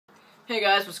Hey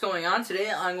guys, what's going on?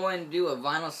 Today I'm going to do a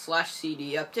vinyl /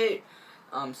 CD update.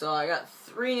 So I got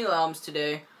 3 new albums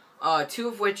today, 2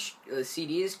 of which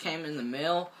CDs came in the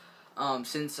mail.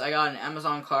 Since I got an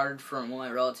Amazon card from one of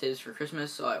my relatives for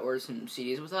Christmas, so I ordered some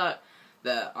CDs with that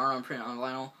aren't on print on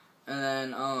vinyl. And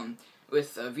then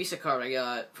with a Visa card I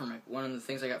got from one of the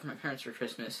things I got from my parents for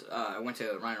Christmas, I went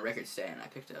to Rhino Records today and I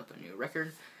picked up a new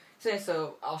record today.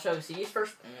 So I'll show the CDs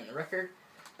first and then the record.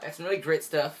 I have some really great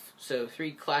stuff. So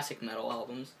 3 classic metal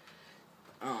albums.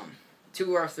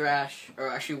 2 are thrash, or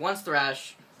actually one's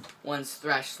thrash /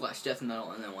 death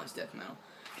metal, and then one's death metal.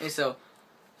 Okay, so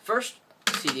first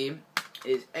CD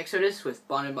is Exodus with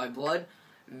Bonded by Blood.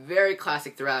 Very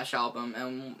classic thrash album,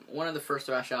 and one of the first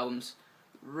thrash albums.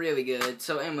 Really good.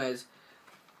 So anyways,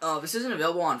 this isn't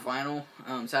available on vinyl.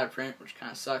 It's out of print, which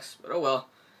kind of sucks, but oh well.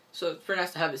 So it's pretty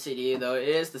nice to have the CD, though it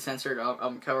is the censored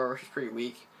album cover, which is pretty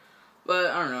weak.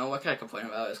 But, I don't know, what can I complain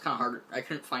about? It's kind of hard. I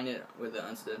couldn't find it with the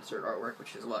uncensored artwork,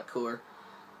 which is a lot cooler.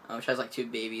 Which has, like, 2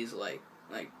 babies, like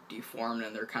deformed,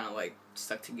 and they're kind of, like,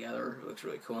 stuck together. It looks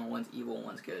really cool, and one's evil and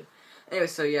one's good. Anyway,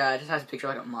 so, yeah, it just has a picture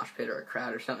of, like, a mosh pit or a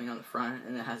crowd or something on the front,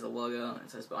 and it has a logo, and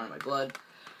it says Bonded by Blood.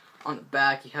 On the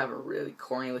back, you have a really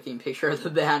corny-looking picture of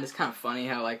the band. It's kind of funny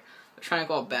how, like, they're trying to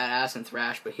call badass and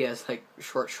thrash, but he has, like,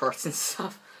 short shorts and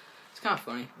stuff. It's kind of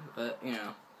funny, but, you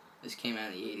know. This came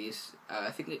out in the 80s.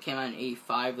 I think it came out in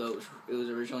 85, though it was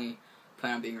originally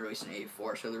planned on being released in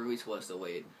 84, so the release was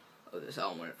delayed of this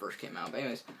album when it first came out. But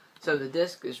anyways, so the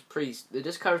disc cover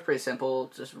is pretty simple.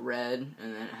 It's just red,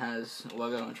 and then it has a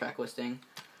logo and track listing.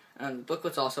 And the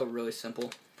booklet's also really simple.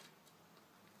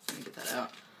 Let me get that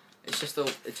out. It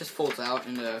just folds out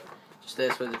into just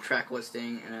this with the track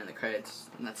listing and then the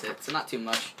credits, and that's it. So not too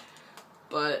much.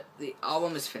 But the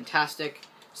album is fantastic.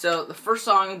 So, the first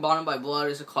song, Bonded by Blood,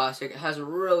 is a classic. It has a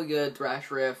really good thrash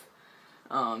riff.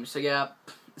 So yeah,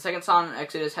 the second song,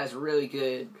 Exodus, has really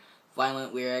good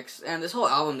violent lyrics. And this whole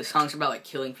album, the songs are about, like,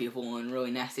 killing people and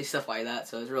really nasty stuff like that.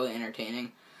 So, it's really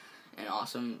entertaining and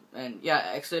awesome. And yeah,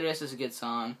 Exodus is a good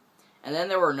song. And then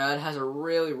There Were None has a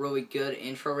really, really good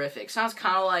intro riff. It sounds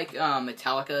kind of like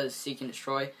Metallica's Seek and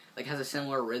Destroy. Like, has a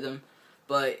similar rhythm.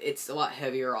 But it's a lot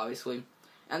heavier, obviously.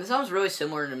 And this album's really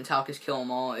similar to Metallica's Kill 'Em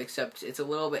All, except it's a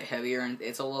little bit heavier and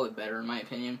it's a little bit better in my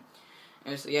opinion.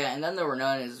 And so, yeah, and then There Were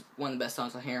None is one of the best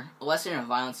songs on here. A Lesson in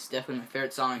Violence is definitely my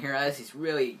favorite song on here. It has these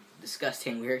really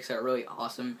disgusting lyrics that are really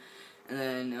awesome. And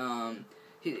then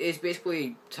it's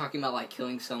basically talking about, like,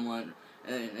 killing someone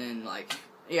and like,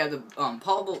 yeah, the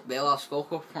Paul Bailoff's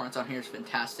vocal performance on here is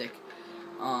fantastic.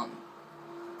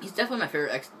 He's definitely my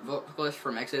favorite vocalist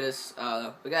from Exodus.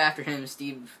 The guy after him,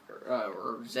 Steve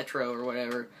or Zetro or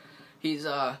whatever. He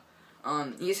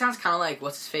sounds kind of like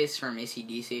what's his face from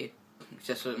AC/DC,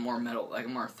 just with more metal, like a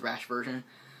more thrash version.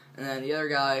 And then the other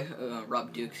guy,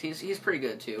 Rob Dukes, he's pretty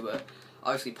good too. But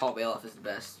obviously Paul Bailoff is the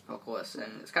best vocalist,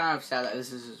 and it's kind of sad that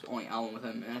this is his only album with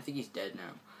him, and I think he's dead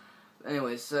now.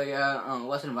 Anyways, so yeah,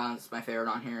 Lesson of Violence is my favorite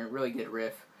on here. Really good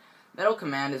riff. Metal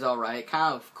Command is alright,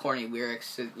 kind of corny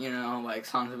lyrics, you know, like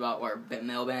songs about where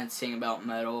metal bands sing about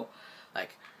metal, like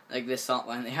this song.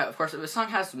 And they have, of course, if a song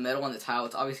has metal in the title,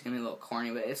 it's obviously gonna be a little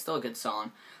corny, but it's still a good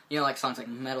song. You know, like songs like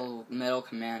Metal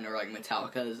Command or like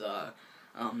Metallica's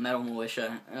Metal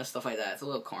Militia and stuff like that. It's a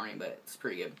little corny, but it's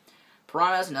pretty good.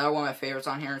 Piranha is another one of my favorites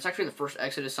on here. It's actually the first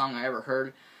Exodus song I ever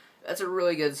heard. That's a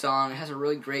really good song. It has a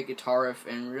really great guitar riff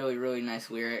and really, really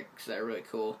nice lyrics that are really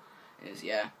cool.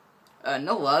 Yeah.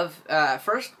 No Love.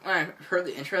 First, when I heard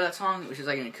the intro of that song, which is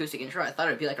like an acoustic intro, I thought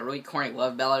it would be like a really corny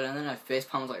love ballad, and then I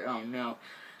facepalmed, was like, oh no.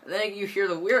 And then you hear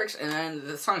the lyrics, and then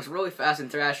the song's really fast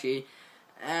and thrashy,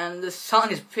 and this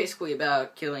song is basically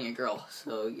about killing a girl.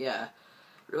 So yeah,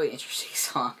 really interesting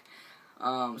song.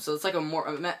 So it's like a more,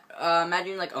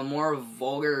 imagine like a more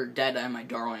vulgar Dead Eye My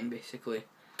Darling, basically.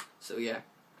 So yeah.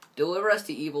 Deliver Us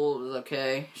to Evil is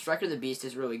okay. Striker the Beast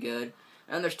is really good.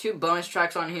 And there's 2 bonus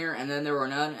tracks on here, and then There Were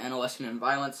None and A Lesson in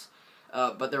Violence.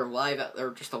 But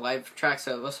they're just a live track,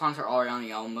 so those songs are already on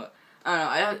the album. But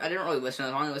I don't know, I didn't really listen to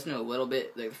them. I only listened to a little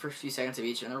bit, like the first few seconds of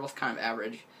each, and they're both kind of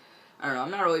average. I don't know,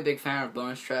 I'm not really a big fan of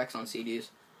bonus tracks on CDs.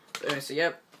 But anyway, so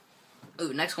yep.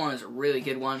 Ooh, next one is a really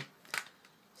good one.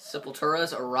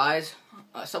 Sepultura's Arise.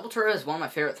 Sepultura is one of my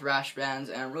favorite thrash bands,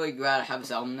 and I'm really glad I have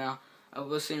this album now. I've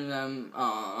listened to them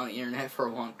on the internet for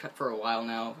a while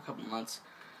now, a couple months.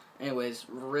 Anyways,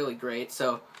 really great.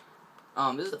 So,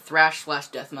 this is a thrash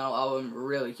 / death metal album,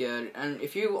 really good. And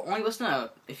if you listen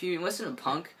to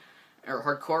punk or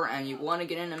hardcore and you want to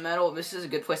get into metal, this is a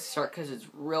good place to start because it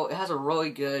has a really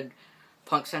good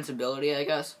punk sensibility, I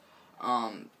guess.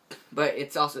 But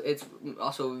it's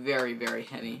also very, very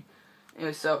heavy.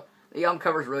 Anyway, so the album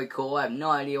cover is really cool. I have no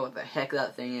idea what the heck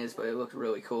that thing is, but it looks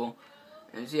really cool.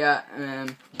 And yeah, and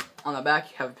then on the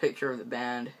back you have a picture of the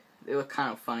band. They look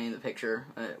kind of funny in the picture,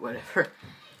 whatever.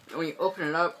 And when you open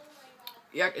it up,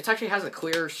 yeah, it actually has a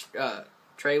clear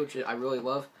tray, which I really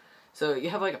love. So you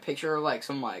have like a picture of like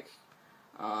some like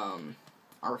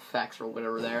artifacts or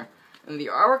whatever there. And the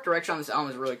artwork direction on this album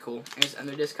is really cool. And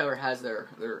their disc cover has their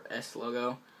S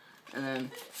logo. And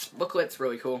then booklet's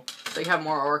really cool. So you have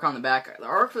more artwork on the back. The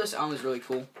artwork for this album is really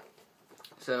cool.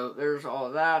 So there's all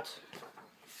of that.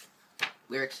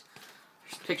 Lyrics.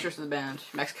 There's pictures of the band.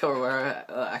 Max Cavalera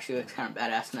actually looks kind of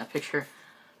badass in that picture.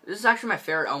 This is actually my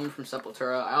favorite album from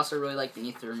Sepultura. I also really like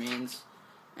Beneath the Remains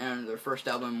and their first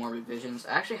album, Morbid Visions.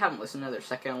 I actually haven't listened to their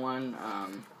second one.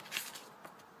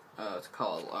 It's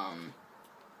called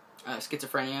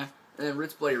Schizophrenia. And then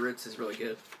Roots Bloody Roots is really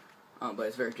good. But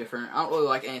it's very different. I don't really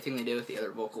like anything they did with the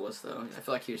other vocalist, though. I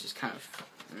feel like he was just kind of...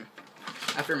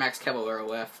 After Max Cavalera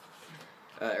left,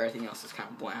 everything else is kind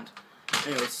of bland.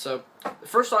 Anyways, so the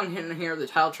first song in here, the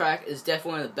title track, is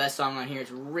definitely one of the best songs on here. It's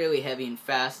really heavy and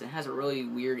fast. It has a really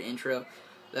weird intro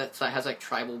that has like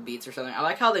tribal beats or something. I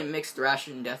like how they mix thrash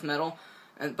and death metal,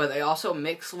 but they also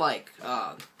mix like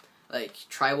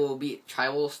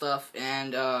tribal stuff,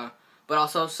 and but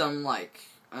also some like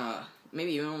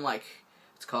maybe even like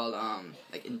it's called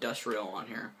like industrial on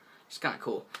here. It's kind of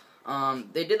cool.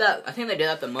 They did that. I think they did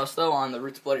that the most though on the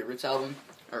Roots Bloody Roots album.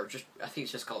 Or just, I think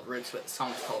it's just called Roots, but the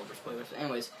song is called Roots Bloody Roots.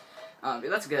 Anyways,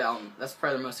 that's a good album. That's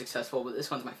probably their most successful, but this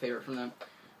one's my favorite from them.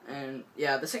 And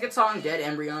yeah, the second song, Dead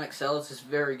Embryonic Cells, is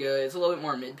very good. It's a little bit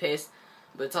more mid-paced,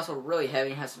 but it's also really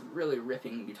heavy. It has some really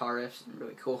ripping guitar riffs and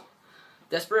really cool.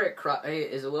 Desperate Cry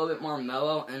is a little bit more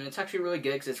mellow, and it's actually really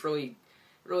good because it's really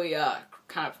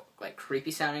kind of like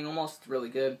creepy sounding almost. It's really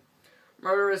good.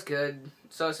 Murder is good.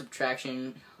 So is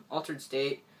Subtraction. Altered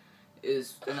State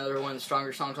is another one of the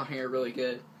stronger songs on here, really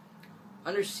good.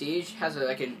 Under Siege has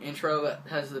like an intro that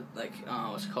has the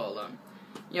what's it called,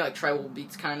 like tribal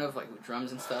beats kind of, like with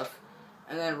drums and stuff.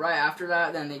 And then right after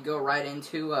that, then they go right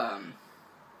into kind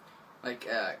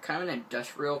of an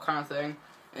industrial kind of thing.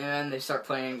 And then they start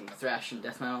playing thrash and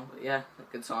death metal. But yeah,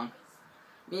 a good song.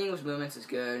 Meaningless Movements is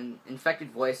good.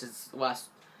 Infected Voice is the last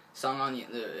song on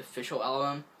the official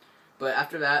album. But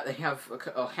after that, they have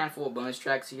a handful of bonus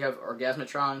tracks. You have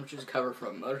Orgasmatron, which is a cover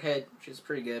from Motorhead, which is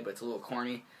pretty good, but it's a little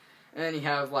corny. And then you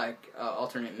have, like,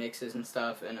 alternate mixes and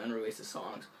stuff, and unreleased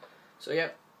songs. So, yeah,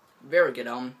 very good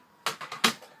album.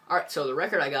 Alright, so the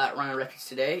record I got running records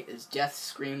today is Death,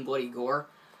 Scream, Bloody Gore.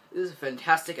 This is a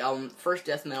fantastic album. First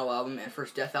death metal album and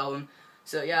first death album.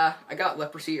 So, yeah, I got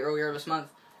Leprosy earlier this month,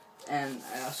 and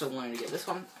I also wanted to get this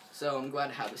one. So, I'm glad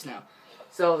to have this now.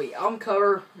 So, the album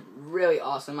cover, really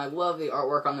awesome. I love the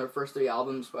artwork on their first 3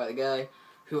 albums by the guy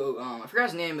who, I forgot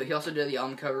his name, but he also did the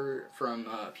album cover from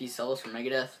Peace Sells from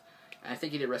Megadeth. And I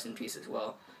think he did Rest in Peace as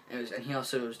well. And he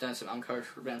also has done some album covers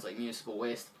for bands like Municipal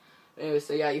Waste. Anyway,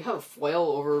 so yeah, you have a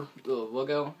foil over the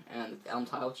logo and the album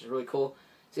title, which is really cool.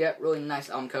 So yeah, really nice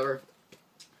album cover.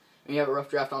 And you have a rough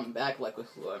draft on the back, like with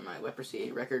my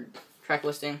Leprosy record track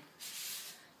listing.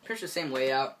 Pretty much the same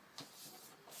layout.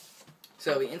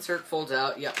 So the insert folds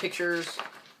out. You got pictures,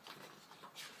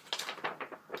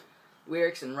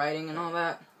 lyrics and writing and all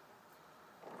that.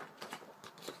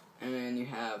 And then you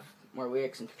have more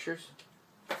lyrics and pictures.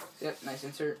 So yep, nice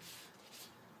insert.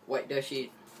 White dust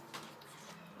sheet.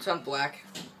 Some black.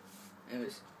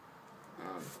 Anyways,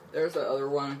 there's the other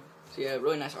one. So yeah,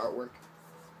 really nice artwork.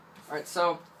 Alright,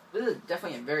 so this is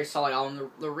definitely a very solid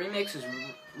album. The remix is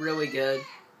really good.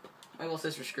 My little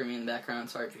sister's screaming in the background.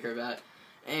 Sorry if you hear that.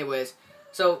 Anyways,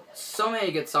 so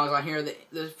many good songs on here.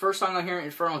 The first song on here,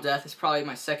 Infernal Death, is probably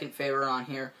my second favorite on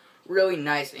here. Really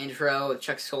nice intro with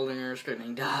Chuck Schuldiner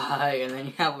screaming "Die," and then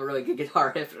you have a really good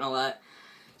guitar riff and all that.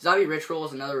 Zombie Ritual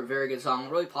is another very good song,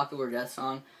 really popular death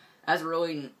song. It has a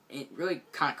really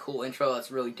kind of cool intro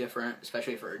that's really different,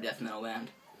 especially for a death metal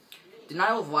band.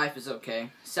 Denial of Life is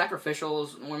okay. Sacrificial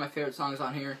is one of my favorite songs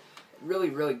on here. Really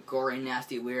gory,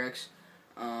 nasty lyrics,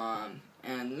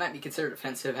 and might be considered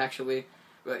offensive actually.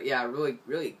 But yeah,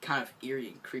 really kind of eerie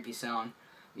and creepy sound.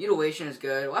 Mutilation is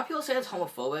good. A lot of people say it's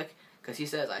homophobic, because he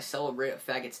says, "I celebrate a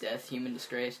faggot's death, human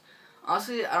disgrace."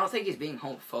 Honestly, I don't think he's being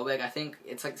homophobic. I think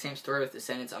it's like the same story with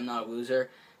Descendants, I'm Not a Loser.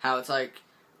 How it's like,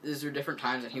 these are different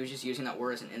times, and he was just using that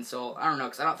word as an insult. I don't know,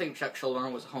 because I don't think Chuck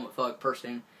Schuldiner was a homophobic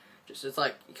person. Just, it's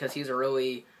like, because he's a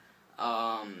really,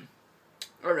 I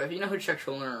don't know, if you know who Chuck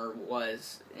Schuldiner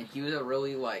was, and he was a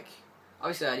really, like,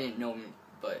 obviously I didn't know him,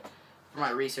 but for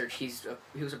my research, he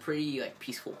was a pretty, like,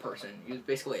 peaceful person. He was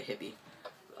basically a hippie.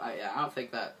 I don't think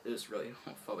that it was really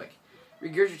homophobic.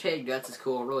 Regurgitated Guts is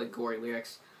cool, really gory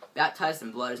lyrics. Baptized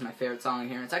in Blood is my favorite song in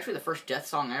here. It's actually the first death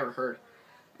song I ever heard.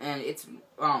 And it's,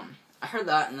 I heard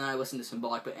that and then I listened to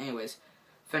Symbolic. But anyways,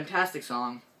 fantastic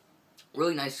song.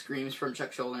 Really nice screams from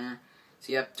Chuck Schuldiner.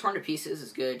 So yep, Torn to Pieces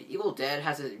is good. Evil Dead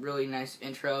has a really nice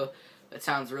intro that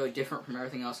sounds really different from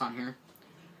everything else on here.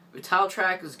 The title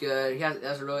track is good. He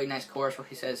has a really nice chorus where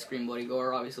he says "Scream Bloody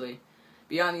Gore," obviously.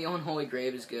 Beyond the Unholy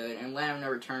Grave is good, and Land of No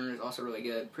Return is also really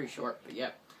good. Pretty short, but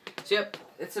yep. So yep,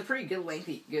 it's a pretty good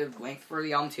length for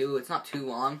the album too. It's not too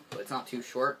long, but it's not too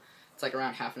short. It's like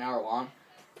around half an hour long,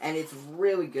 and it's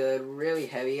really good, really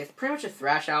heavy. It's pretty much a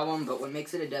thrash album, but what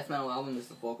makes it a death metal album is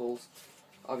the vocals.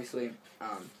 Obviously,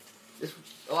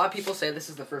 a lot of people say this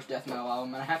is the first death metal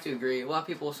album, and I have to agree. A lot of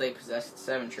people say Possessed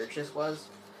Seven Churches was,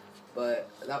 but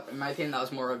that, in my opinion, that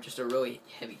was more of just a really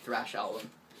heavy thrash album.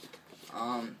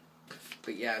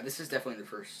 But yeah, this is definitely the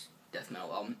first death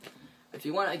metal album. If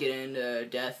you want to get into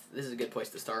death, this is a good place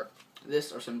to start.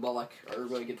 This or Symbolic are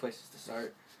really good places to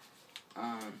start.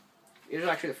 These are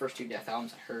actually the first two death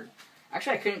albums I heard.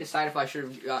 Actually, I couldn't decide if I should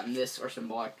have gotten this or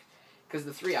Symbolic, because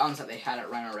the three albums that they had at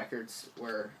Rhino Records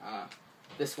were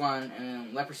this one,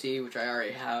 and Leprosy, which I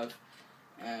already have,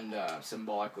 and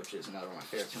Symbolic, which is another one of my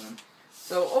favorites from them.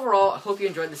 So overall, I hope you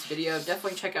enjoyed this video.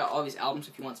 Definitely check out all these albums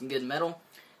if you want some good metal.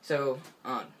 So,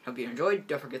 hope you enjoyed.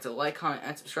 Don't forget to like, comment,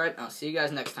 and subscribe, and I'll see you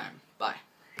guys next time. Bye.